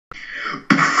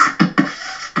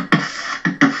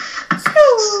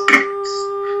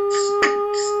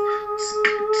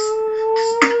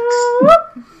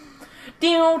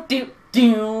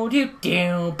Do do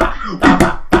do ba ba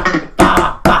ba ba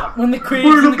ba ba. When the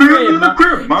crib's in the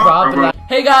crib,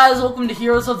 hey guys, welcome to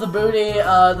Heroes of the Booty.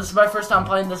 This is my first time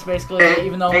playing this basically,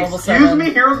 even though I'm level 7. Excuse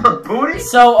me, Heroes of the Booty?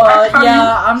 So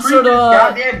yeah, I'm sort of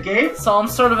goddamn game? So I'm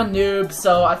sort of a noob,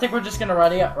 so I think we're just gonna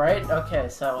ready up, right? Okay,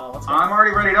 so let's go. I'm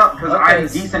already ready up because I'm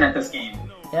decent at this game.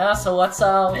 Yeah, so let's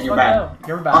go. You're back.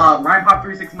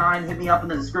 Ryanpop369, hit me up in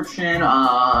the description.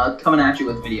 Coming at you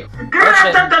with video.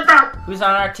 Who's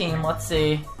on our team? Let's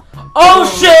see. Oh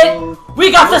shit!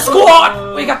 We got the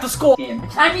squad! We got the squad! Can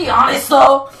I be honest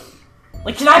though?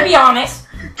 Like, can I be honest?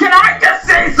 Can I just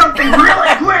say something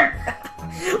really quick?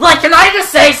 Like, can I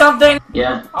just say something?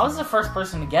 Yeah. I was the first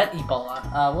person to get Ebola.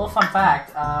 Little fun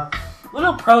fact.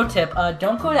 Little pro tip.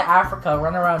 Don't go to Africa,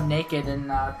 run around naked in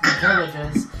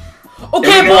villages.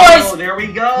 Okay, boys! There we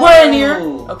go! We're in here!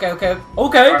 Okay.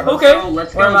 Right,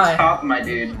 let's Where go am I? top, my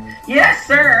dude. Yes,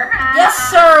 sir! Yes,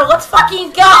 sir! Let's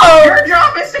fucking go! Your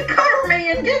job is to cover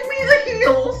me and give me the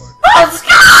heals! Let's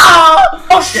go!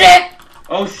 Oh shit!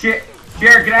 Oh shit!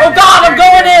 Jared, get out Oh god, I'm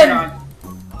going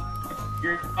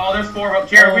in! Oh, there's 4 of them.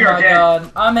 Jared, we are dead. Oh my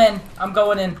god, I'm in. I'm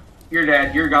going in. You're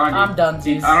dead. You're gone, dude. I'm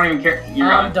dunsies. I don't even care.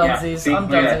 You're I'm gone. dunsies. Yeah. I'm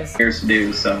dunsies. Here's to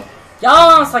do, so.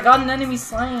 Yes, I got an enemy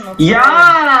slain.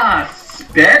 Yeah,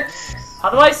 bitch.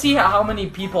 How do I see how many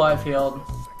people I've healed?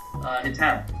 Hit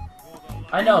tab.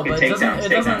 I know, but it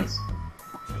doesn't.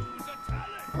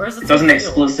 Where's it? It doesn't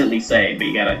explicitly say, but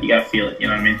you gotta feel it. You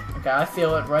know what I mean? Okay, I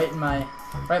feel it right in my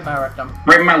rectum.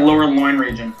 Right in my lower loin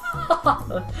region.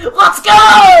 Let's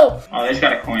go! Oh, they just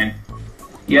got a coin.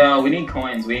 Yo, we need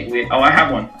coins. Oh, I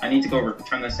have one. I need to go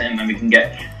return this in, and we can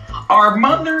get our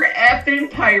mother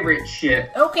effing pirate ship.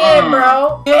 Okay,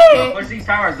 bro. Oh, push these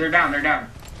towers. They're down. They're down.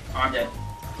 Oh, I'm dead.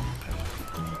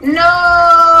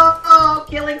 No!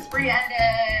 Killing spree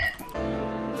ended.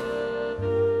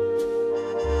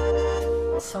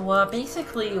 So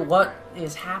basically, what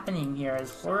is happening here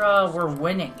is we're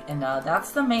winning, and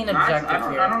that's the main objective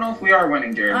here. I don't know if we are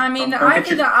winning, Jared. I mean,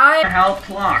 health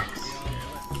blocks.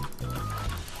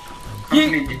 Come to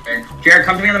me, Jared.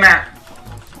 Come to me on the map.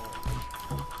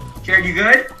 Jared, you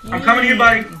good? I'm coming to you,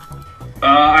 buddy.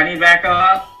 I need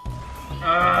backup.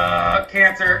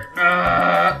 Cancer.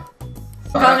 I'm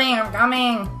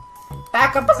coming.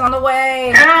 Backup is on the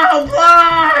way. Help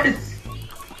us!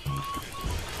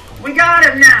 We got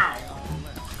him now.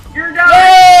 You're done.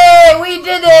 Yay! We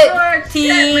did it. Good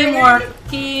Teamwork. Shit,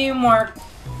 Teamwork.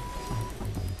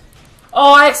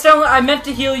 Oh, I meant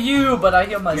to heal you, but I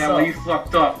healed myself. Yeah, well, you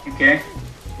fucked up. Okay.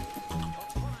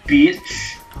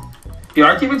 Bitch. The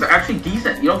our teammates are actually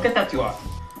decent. You don't get that too often.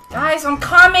 Guys, I'm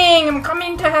coming! I'm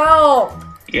coming to help!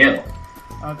 Ew.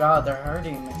 Oh god, they're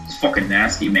hurting me. It's fucking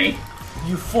nasty, mate.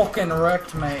 You fucking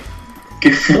wrecked, mate.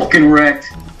 Get fucking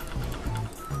wrecked.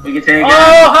 We can take it.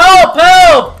 Oh, help!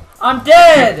 Help! I'm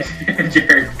dead!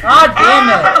 Jared. God damn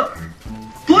it!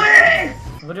 Please!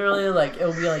 Literally, like,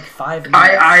 it'll be like 5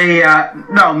 minutes.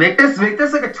 No, make this like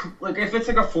if it's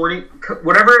like a 40,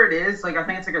 whatever it is, like, I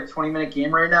think it's like a 20-minute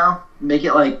game right now. Make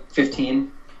it like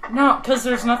 15. No, because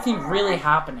there's nothing really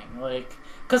happening, like,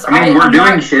 because I mean, we're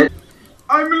doing shit.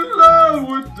 I'm in love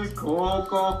with the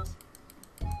Cocoa.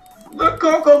 The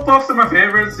Cocoa Puffs are my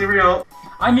favorite cereal.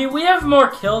 I mean, we have more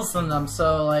kills than them,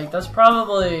 so, like, that's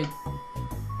probably...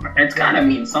 It's gotta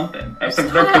mean something.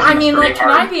 I mean, like, can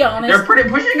I be honest? They're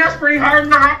pushing us pretty hard in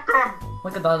the hot.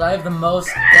 Look at that, I have the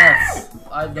most deaths.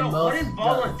 I have the most what is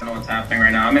Ball? I don't know what's happening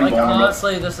right now. I'm invulnerable. Like,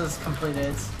 honestly, this is complete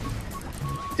AIDS.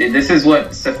 Dude, this is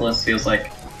what syphilis feels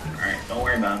like. Alright, don't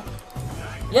worry about it.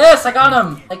 Yes, I got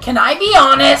him! Like, can I be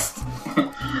honest?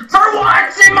 For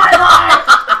once in my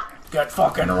life! Get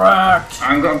fucking wrecked!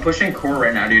 I'm pushing core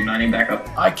right now, dude, and I need backup.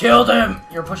 I killed him!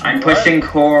 You're pushing I'm pushing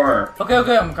core.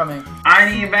 Okay, I'm coming. I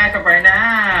need backup right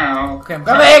now! Okay, I'm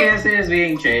coming! This is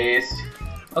being chased.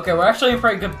 Okay, we're actually in a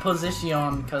pretty good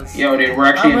position, because... Yo, dude, we're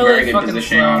actually in a very good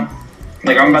position.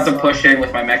 Like, I'm about to push in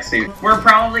with my mech suit. We're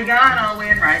probably gonna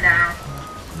win right now.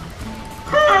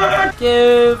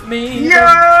 Give me...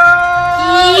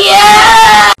 Yeah!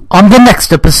 On the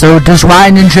next episode, does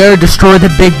Ryan and Jared destroy the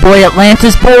big boy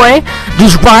Atlantis boy?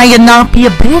 Does Ryan not be a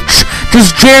bitch?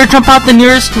 Does Jared jump out the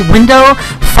nearest window?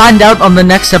 Find out on the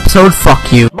next episode.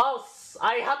 Fuck you.